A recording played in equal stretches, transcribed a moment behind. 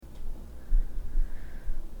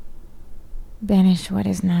Banish what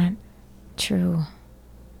is not true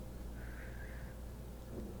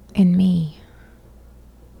in me,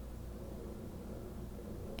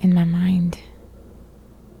 in my mind,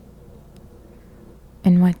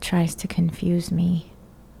 in what tries to confuse me.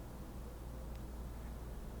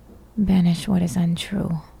 Banish what is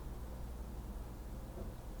untrue.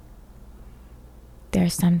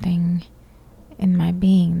 There's something in my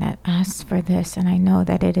being that asks for this, and I know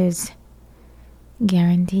that it is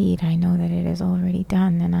guaranteed. I know that it is already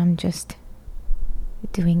done, and I'm just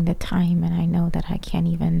doing the time, and I know that I can't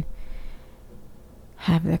even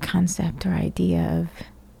have the concept or idea of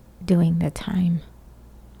doing the time.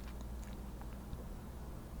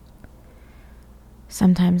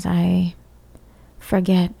 Sometimes I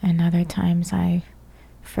forget, and other times I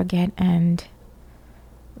forget and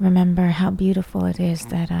remember how beautiful it is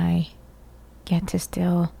that I get to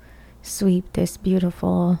still sweep this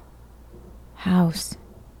beautiful house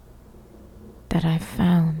that I've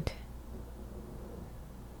found,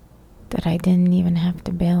 that I didn't even have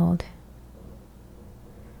to build,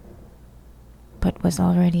 but was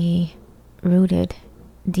already rooted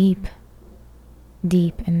deep,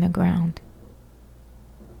 deep in the ground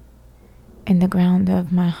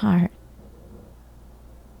of my heart,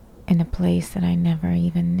 in a place that I never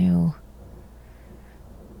even knew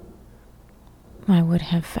I would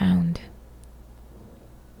have found.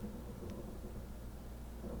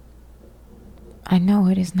 I know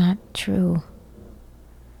it is not true.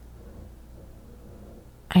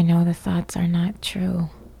 I know the thoughts are not true.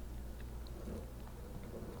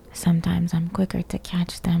 Sometimes I'm quicker to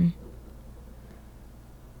catch them.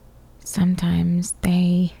 Sometimes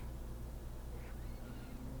they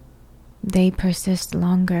persist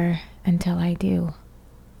longer until I do.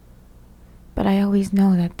 But I always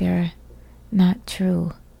know that they're not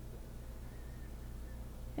true.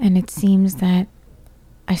 And it seems that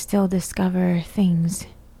I still discover things,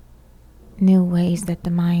 new ways that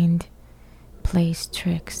the mind plays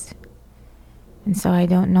tricks. And so I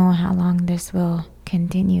don't know how long this will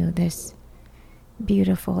continue, this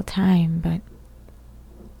beautiful time, but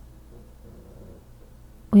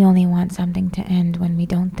we only want something to end when we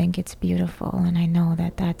don't think it's beautiful, and I know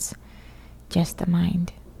that that's just the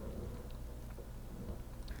mind.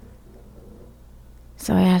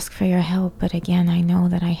 So I ask for your help, but again, I know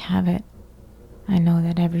that I have it. I know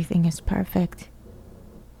that everything is perfect,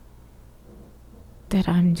 that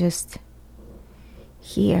I'm just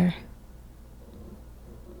here.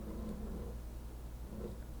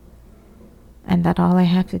 And that all I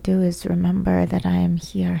have to do is remember that I am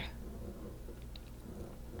here.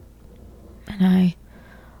 And I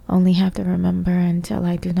only have to remember until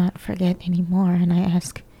I do not forget anymore. And I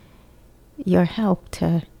ask your help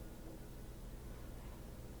to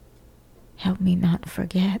help me not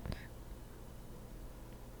forget.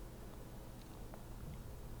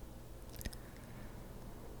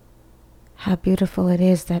 How beautiful it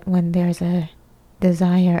is that when there's a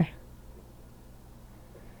desire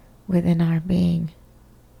within our being,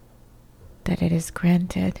 that it is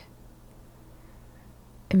granted.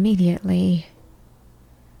 Immediately,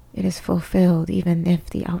 it is fulfilled, even if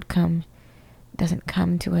the outcome doesn't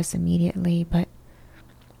come to us immediately, but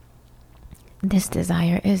this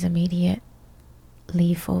desire is immediately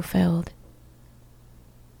fulfilled.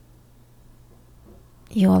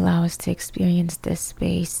 You allow us to experience this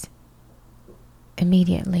space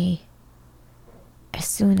immediately, as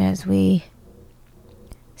soon as we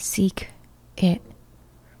seek it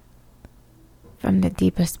from the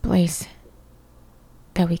deepest place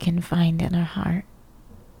that we can find in our heart.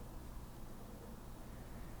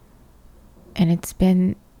 And it's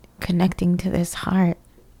been connecting to this heart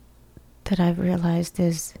that I've realized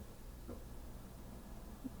is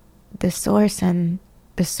the source, and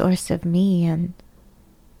the source of me, and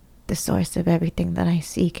the source of everything that I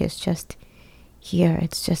seek is just here.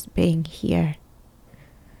 It's just being here.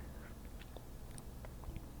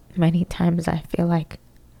 Many times I feel like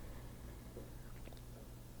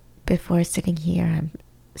before sitting here, I'm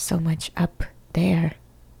so much up there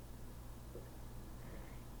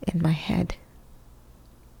in my head,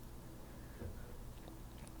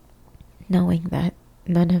 knowing that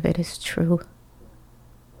none of it is true,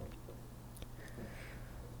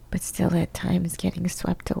 but still at times getting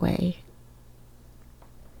swept away.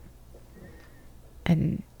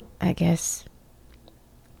 And I guess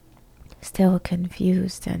still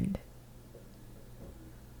confused. And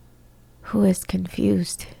who is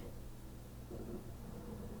confused?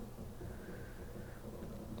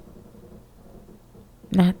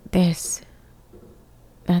 Not this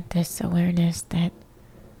awareness that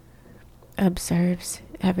observes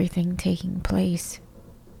everything taking place.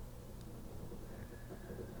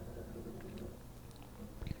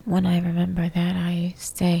 When I remember that, I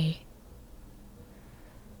stay.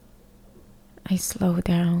 I slow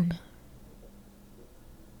down.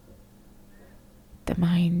 The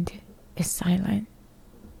mind is silent.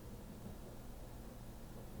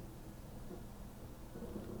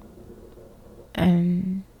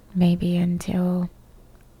 And maybe until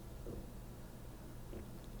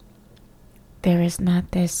there is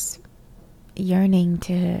not this yearning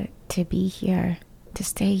to be here, to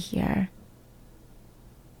stay here,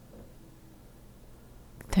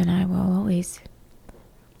 then I will always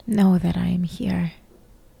know that I am here.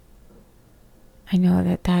 I know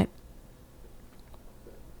that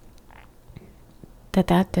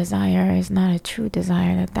desire is not a true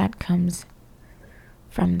desire, that comes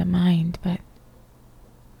from the mind, but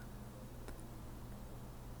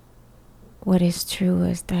what is true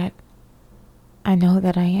is that I know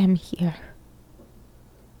that I am here.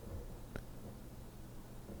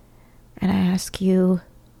 And I ask you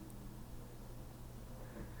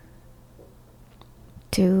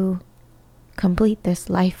to complete this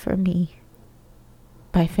life for me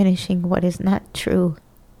by finishing what is not true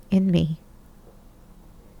in me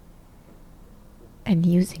and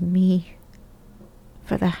using me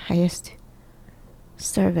for the highest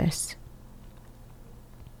service.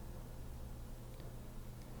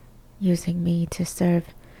 Using me to serve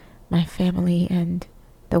my family and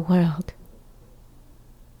the world.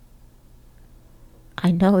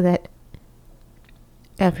 I know that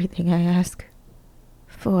everything I ask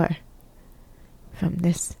for from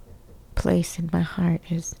this place in my heart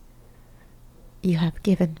is you have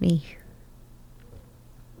given me.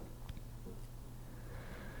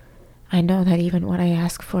 I know that even what I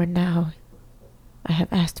ask for now, I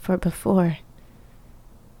have asked for before.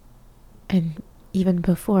 And even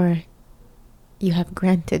before, you have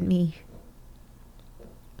granted me.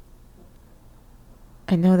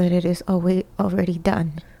 I know that it is already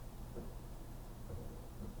done.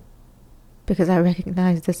 Because I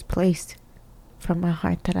recognize this place from my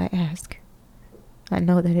heart that I ask. I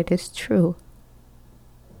know that it is true.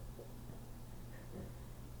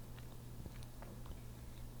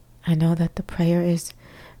 I know that the prayer is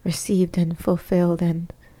received and fulfilled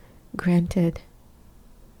and granted.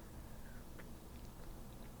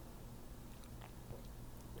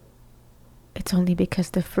 It's only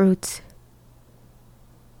because the fruits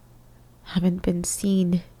haven't been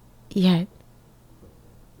seen yet.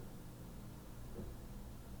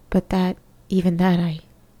 But even that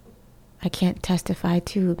I can't testify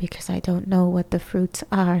to because I don't know what the fruits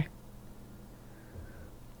are.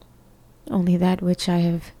 Only that which I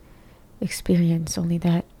have experienced, only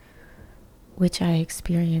that which I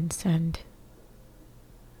experience, and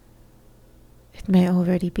it may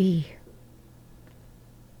already be.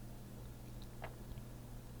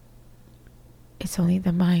 It's only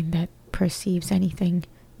the mind that perceives anything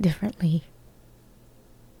differently.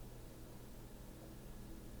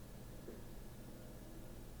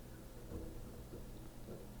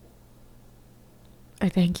 I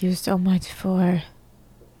thank you so much for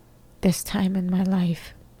this time in my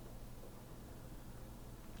life,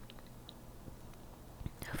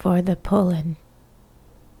 for the pull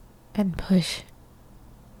and push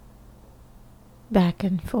back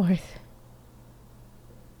and forth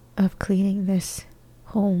of cleaning this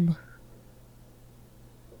home.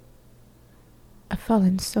 I've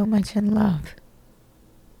fallen so much in love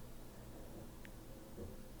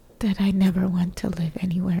that I never want to live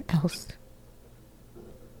anywhere else.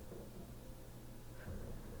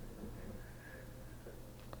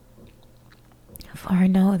 For I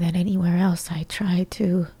know that anywhere else I try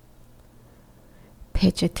to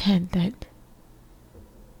pitch a tent, that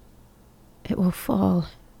it will fall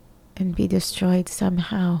and be destroyed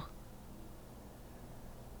somehow.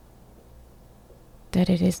 That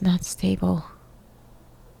it is not stable.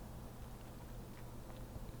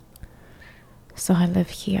 So I live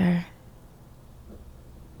here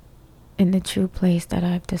in the true place that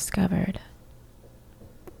I've discovered.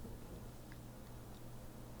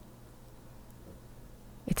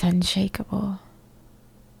 It's unshakable.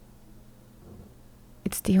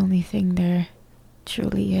 It's the only thing there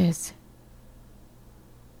truly is.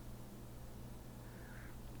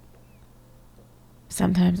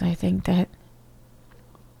 Sometimes I think that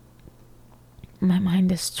my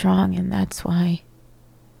mind is strong and that's why,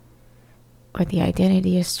 or the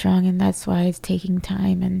identity is strong and that's why it's taking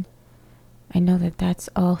time, and I know that that's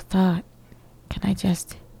all thought. Can I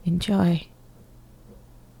just enjoy?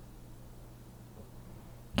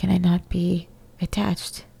 Can I not be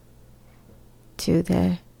attached to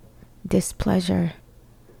the displeasure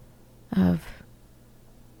of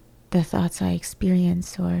the thoughts I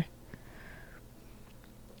experience, or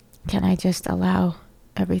can I just allow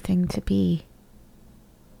everything to be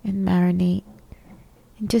and marinate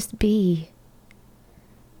and just be.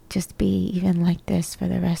 Just be even like this for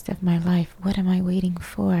the rest of my life. What am I waiting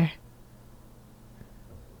for?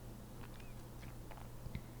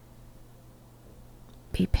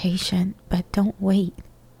 Be patient, but don't wait.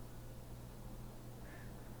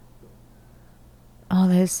 All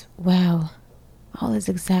is well. All is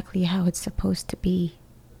exactly how it's supposed to be.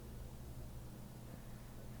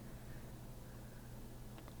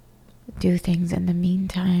 Do things in the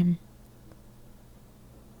meantime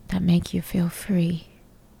that make you feel free.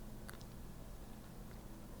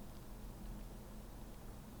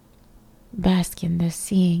 Bask in this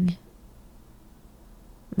seeing.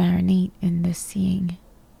 Marinate in this seeing.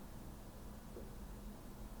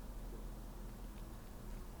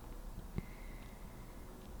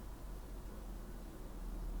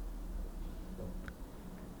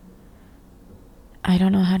 I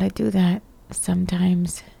don't know how to do that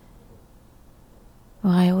sometimes.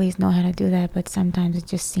 Well, I always know how to do that, but sometimes it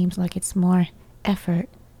just seems like it's more effort.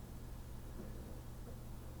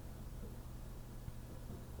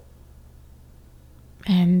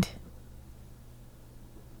 And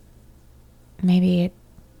maybe it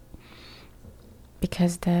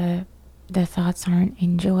because the thoughts aren't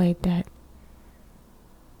enjoyed, that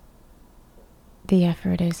the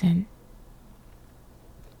effort isn't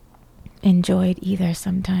enjoyed either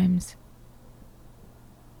sometimes.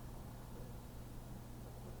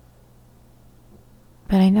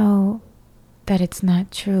 But I know that it's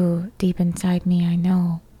not true. Deep inside me, I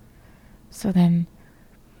know. So then,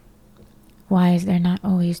 why is there not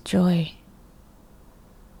always joy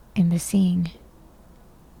in the seeing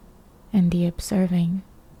and the observing?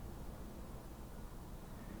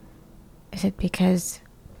 Is it because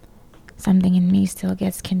something in me still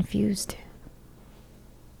gets confused?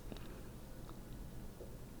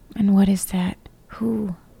 And what is that?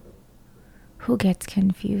 Who gets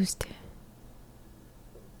confused?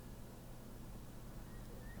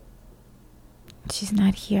 She's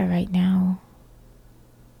not here right now.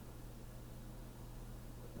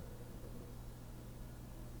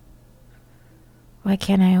 Why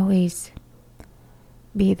can't I always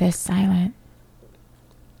be this silent?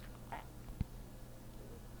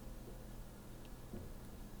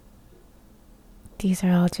 These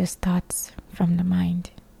are all just thoughts from the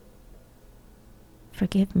mind.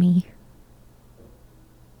 Forgive me.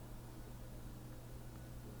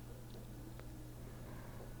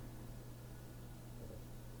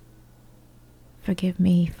 Forgive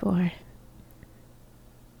me for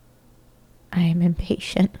I am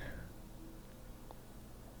impatient.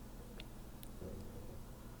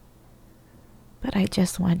 But I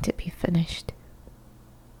just want to be finished.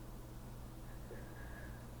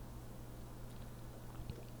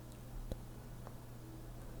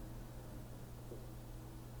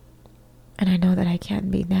 And I know that I can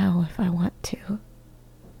be now if I want to.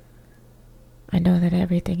 I know that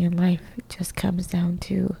everything in life just comes down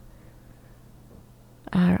to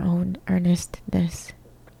our own earnestness.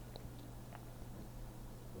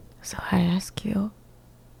 So I ask you,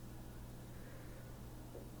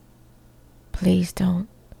 please don't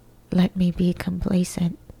let me be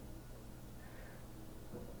complacent.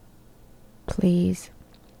 Please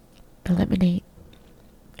eliminate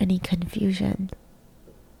any confusion.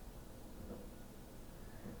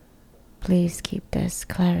 Please keep this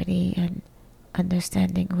clarity and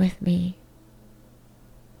understanding with me.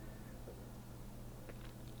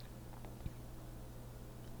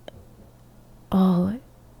 All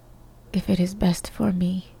if it is best for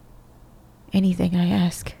me. Anything I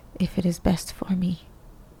ask, if it is best for me.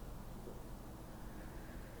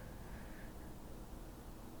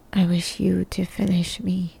 I wish you to finish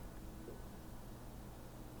me.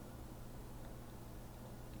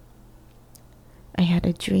 I had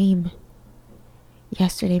a dream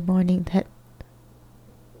yesterday morning that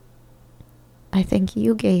I think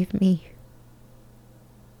you gave me.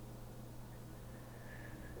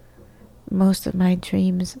 Most of my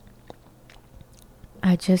dreams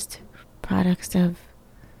are just products of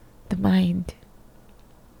the mind.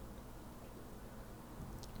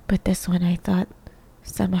 But this one, I thought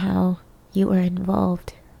somehow you were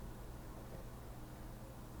involved.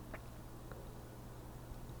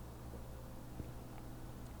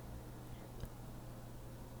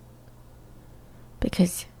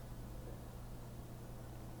 Because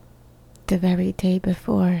the very day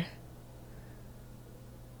before,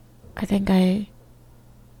 I think I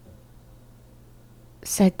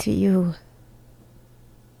said to you,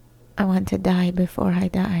 I want to die before I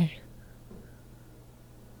die.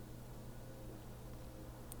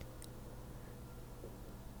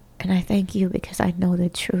 And I thank you because I know the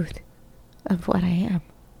truth. of what I am.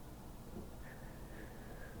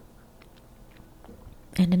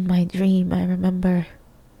 And in my dream, I remember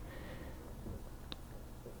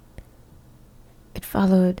it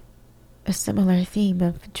followed a similar theme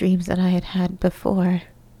of dreams that I had had before,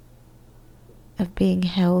 of being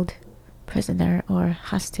held prisoner or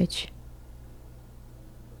hostage.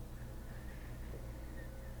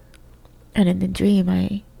 And in the dream,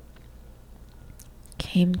 I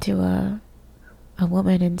came to a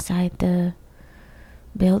woman inside the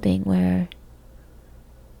building where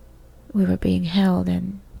we were being held,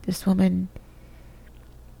 and this woman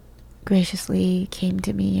graciously came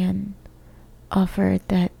to me and offered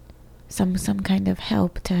that some kind of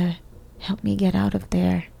help to help me get out of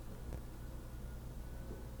there.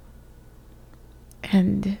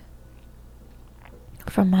 And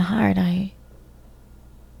from my heart, I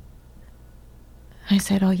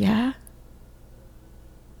said, "Oh yeah?"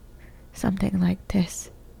 Something like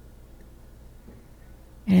this.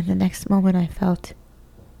 And in the next moment, I felt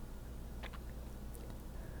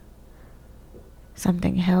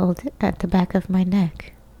something held at the back of my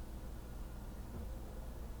neck.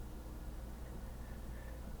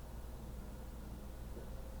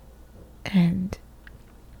 And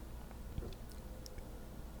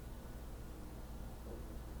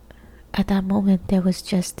at that moment, there was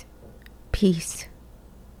just peace.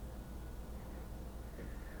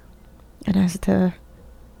 And as the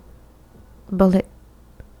bullet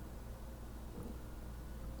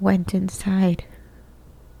went inside,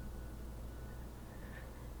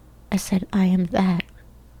 I said, "I am that."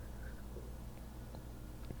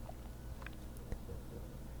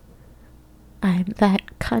 I am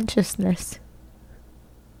that consciousness.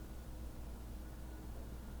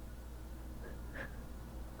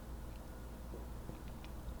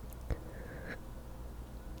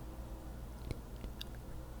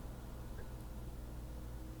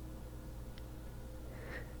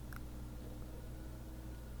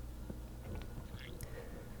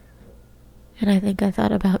 And I think I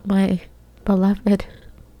thought about my beloved.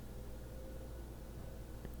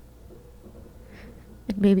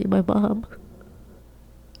 And maybe my mom.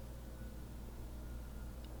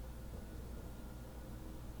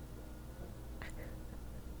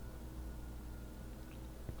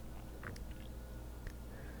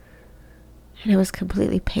 And it was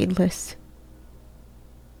completely painless.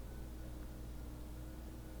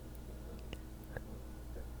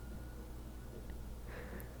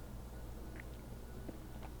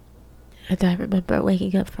 And I remember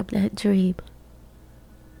waking up from that dream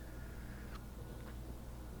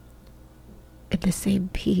in the same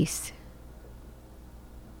peace.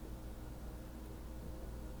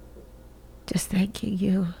 Just thanking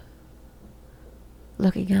you.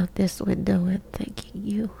 Looking out this window and thanking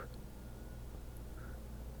you.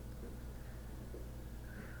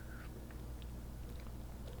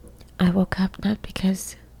 I woke up not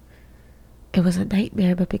because it was a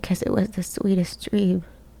nightmare, but because it was the sweetest dream.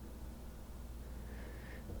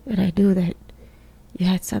 And I knew that you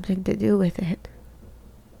had something to do with it.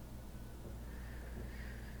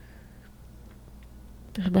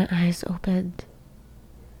 And my eyes opened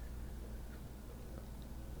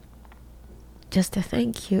just to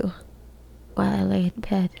thank you while I lay in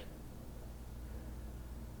bed.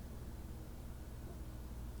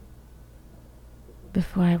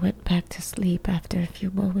 Before I went back to sleep after a few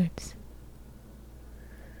moments.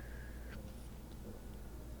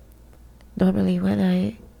 Normally when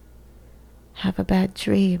I have a bad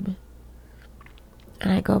dream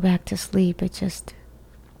and I go back to sleep, I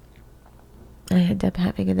end up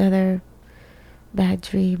having another bad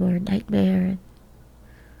dream or nightmare.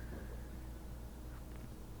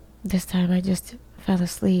 This time I just fell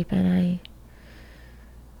asleep and I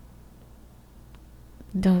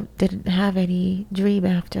didn't have any dream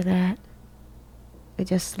after that. I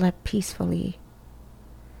just slept peacefully.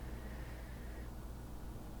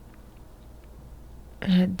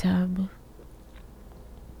 And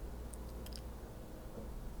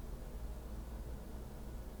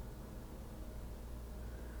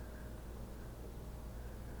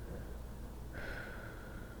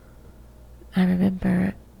I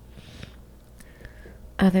remember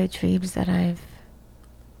other dreams that I've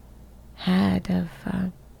had of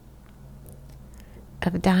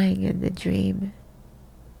dying in the dream.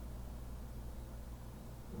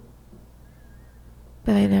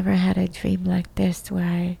 But I never had a dream like this where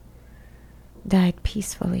I died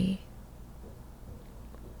peacefully.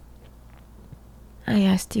 I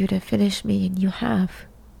asked you to finish me and you have.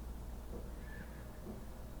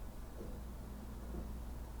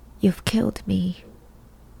 You've killed me.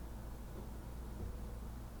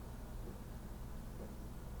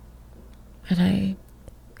 And I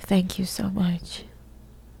Thank you so much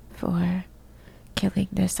for killing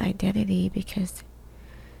this identity, because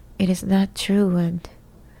it is not true. And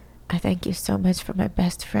I thank you so much for my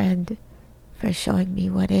best friend for showing me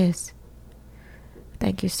what is.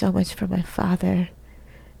 Thank you so much for my father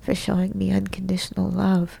for showing me unconditional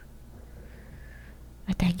love.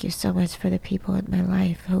 I thank you so much for the people in my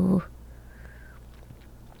life who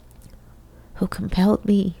compelled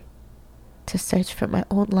me to search for my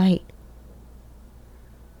own light,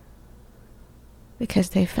 because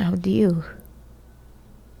they found you.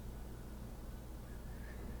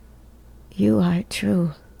 You are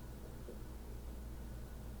true.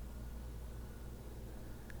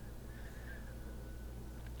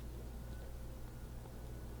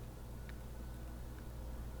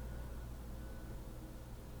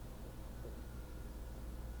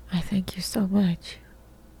 I thank you so much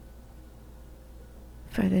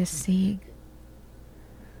for this seeing,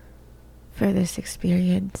 for this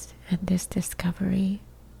experience, and this discovery.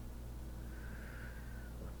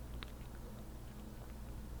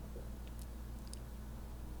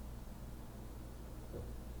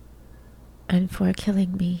 And for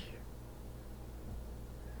killing me,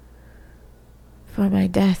 for my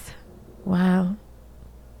death while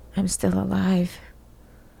I'm still alive,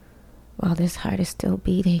 while this heart is still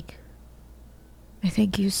beating. I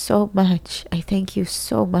thank you so much. I thank you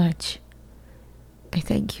so much. I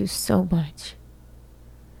thank you so much.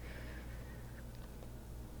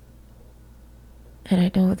 And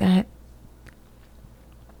I know that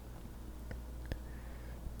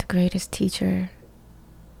the greatest teacher,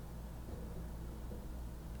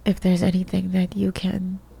 if there's anything that you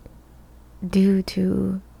can do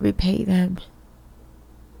to repay them,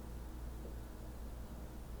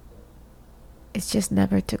 it's just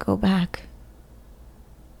never to go back.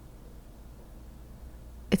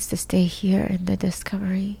 It's to stay here in the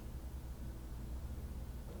discovery.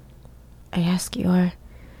 I ask your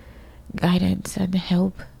guidance and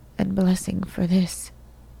help and blessing for this.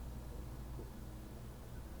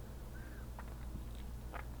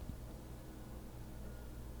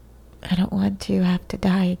 I don't want to have to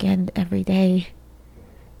die again every day.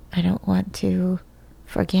 I don't want to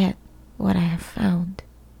forget what I have found.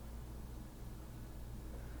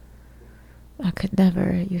 I could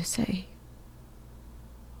never, you say.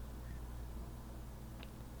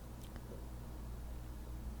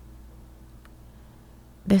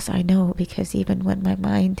 This I know, because even when my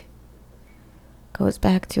mind goes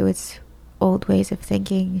back to its old ways of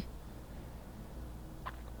thinking,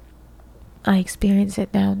 I experience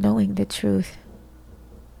it now knowing the truth,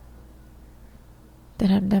 that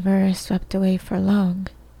I'm never swept away for long,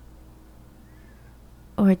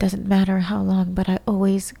 or it doesn't matter how long, but I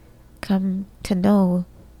always come to know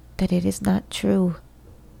that it is not true.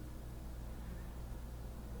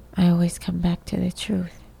 I always come back to the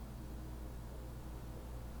truth.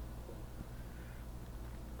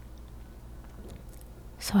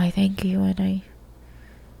 So I thank you, and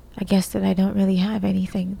I guess that I don't really have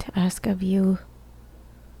anything to ask of you,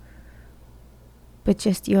 but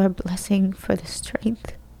just your blessing for the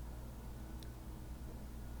strength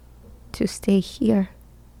to stay here.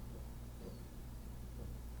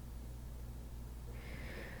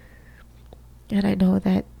 And I know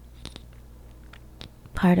that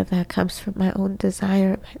part of that comes from my own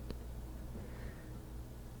desire, but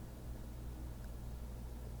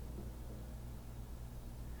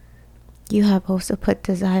you have also put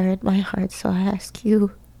desire in my heart, so I ask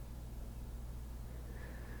you,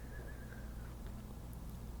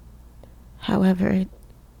 however it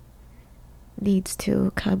needs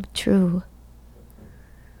to come true,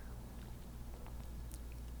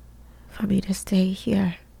 for me to stay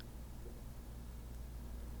here,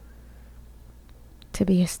 to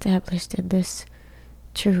be established in this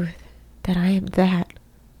truth that I am that.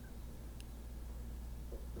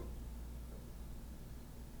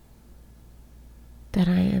 That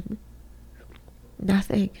I am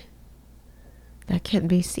nothing that can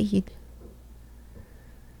be seen,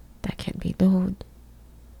 that can be known,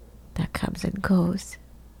 that comes and goes,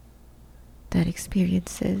 that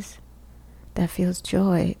experiences, that feels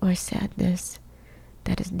joy or sadness,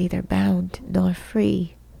 that is neither bound nor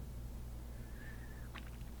free,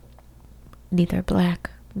 neither black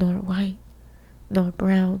nor white, nor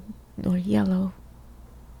brown nor yellow,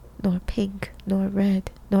 nor pink nor red,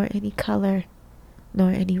 nor any color,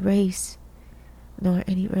 nor any race, nor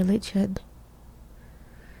any religion,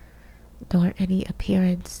 nor any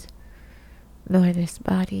appearance, nor this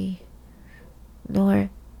body, nor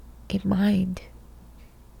a mind,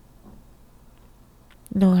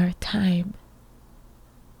 nor time,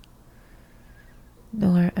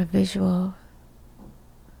 nor a visual,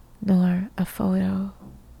 nor a photo,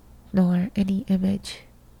 nor any image,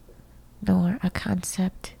 nor a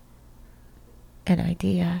concept, an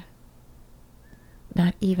idea,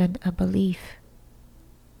 not even a belief,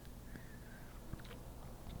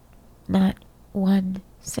 not one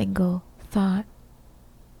single thought.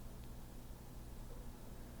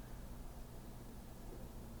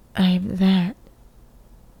 I am that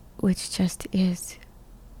which just is.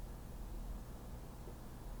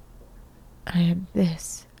 I am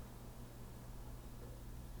this.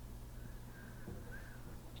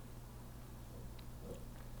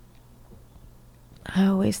 I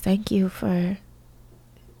always thank you for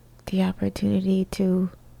the opportunity to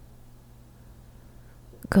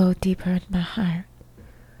go deeper in my heart.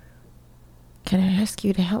 Can I ask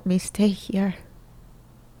you to help me stay here?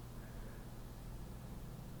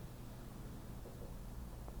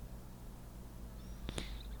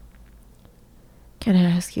 Can I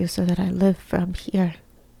ask you so that I live from here?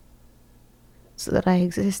 So that I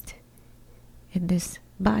exist in this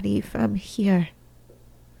body from here?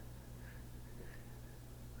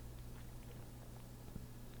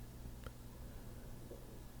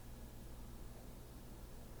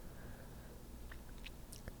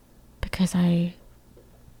 Because I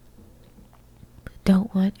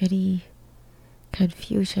don't want any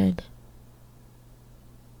confusion.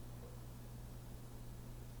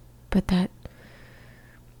 But that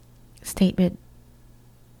statement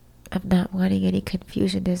of not wanting any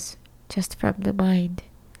confusion is just from the mind.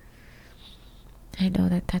 I know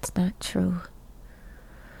that that's not true.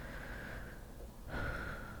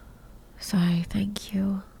 So I thank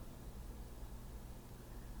you.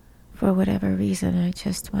 For whatever reason, I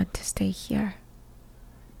just want to stay here.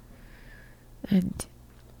 And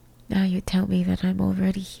now you tell me that I'm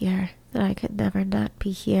already here, that I could never not be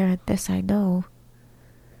here, and this I know.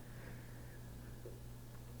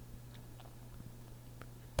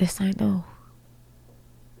 This I know.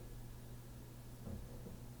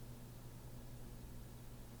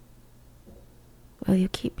 Will you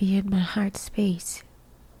keep me in my heart space?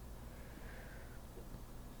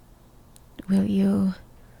 Will you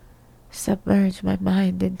submerge my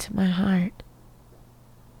mind into my heart?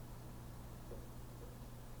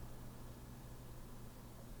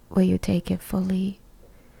 Will you take it fully?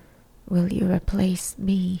 Will you replace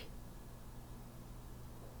me?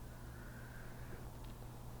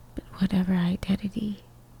 But whatever identity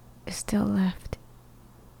is still left,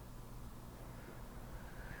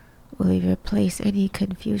 will you replace any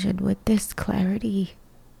confusion with this clarity?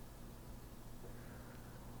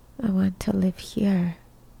 I want to live here.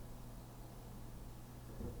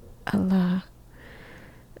 Allah,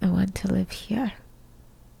 I want to live here.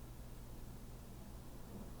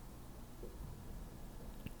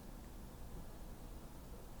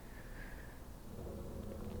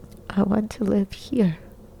 I want to live here.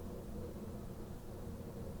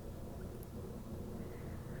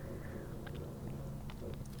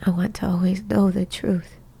 I want to always know the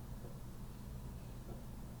truth.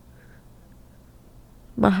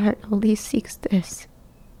 My heart only seeks this.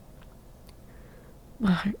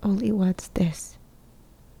 My heart only wants this.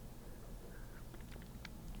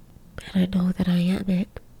 And I know that I am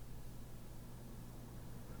it.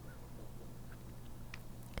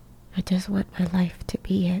 I just want my life to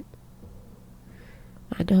be it.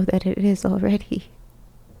 I know that it is already.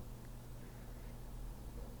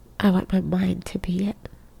 I want my mind to be it.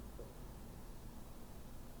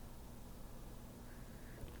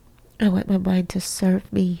 I want my mind to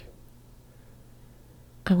serve me.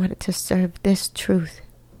 I want it to serve this truth.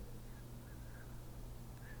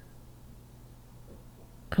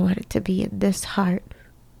 I want it to be in this heart.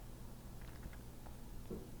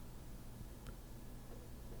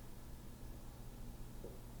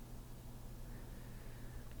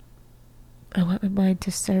 I want my mind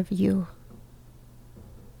to serve you.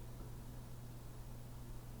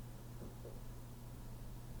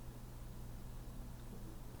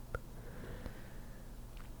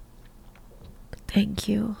 Thank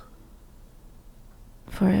you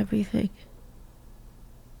for everything.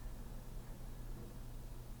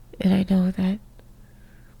 And I know that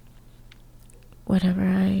whatever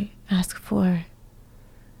I ask for,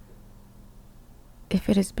 if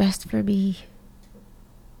it is best for me,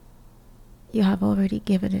 you have already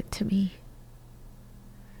given it to me.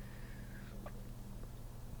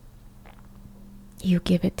 You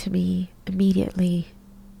give it to me immediately,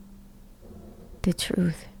 the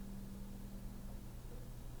truth.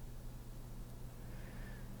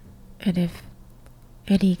 And if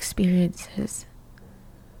any experiences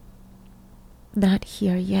not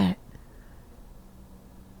here yet,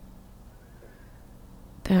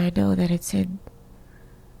 then I know that it's in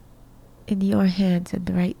your hands at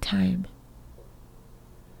the right time.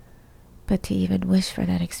 But to even wish for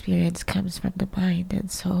that experience comes from the mind, and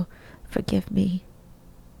so forgive me.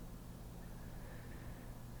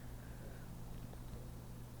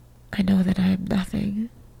 I know that I am nothing.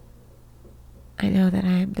 I know that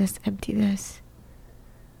I am this emptiness.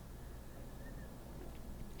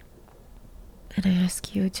 And I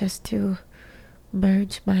ask you just to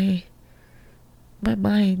merge my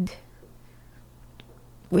mind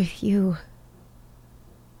with you,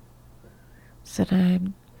 so that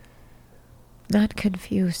I'm not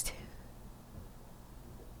confused.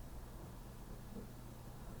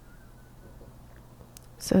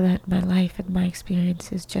 So that my life and my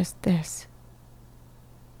experience is just this.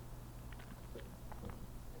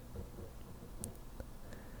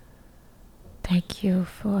 Thank you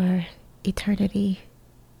for eternity.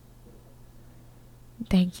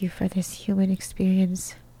 Thank you for this human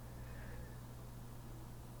experience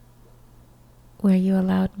where you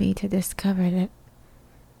allowed me to discover that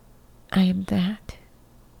I am that.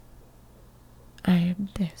 I am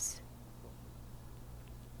this.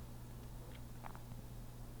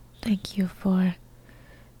 Thank you for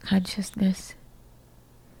consciousness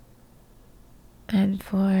and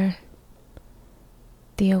for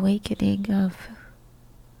the awakening of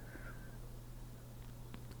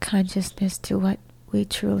consciousness to what we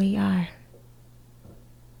truly are.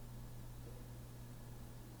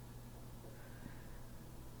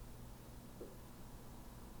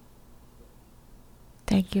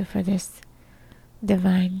 Thank you for this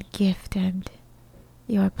divine gift and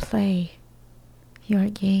your play, your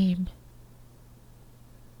game,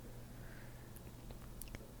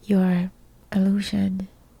 your illusion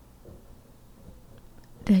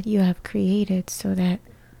that you have created so that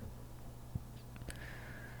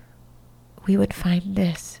we would find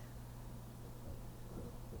this,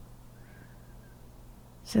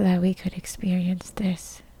 so that we could experience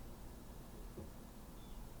this.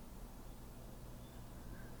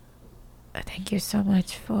 Thank you so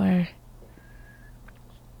much for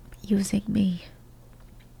using me.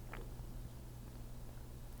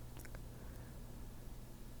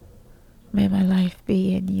 May my life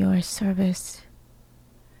be in your service,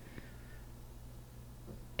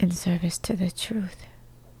 in service to the truth.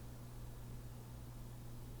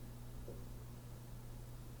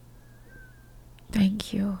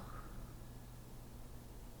 Thank you.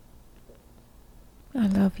 I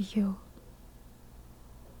love you.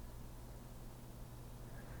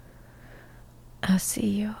 I'll see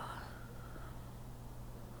you.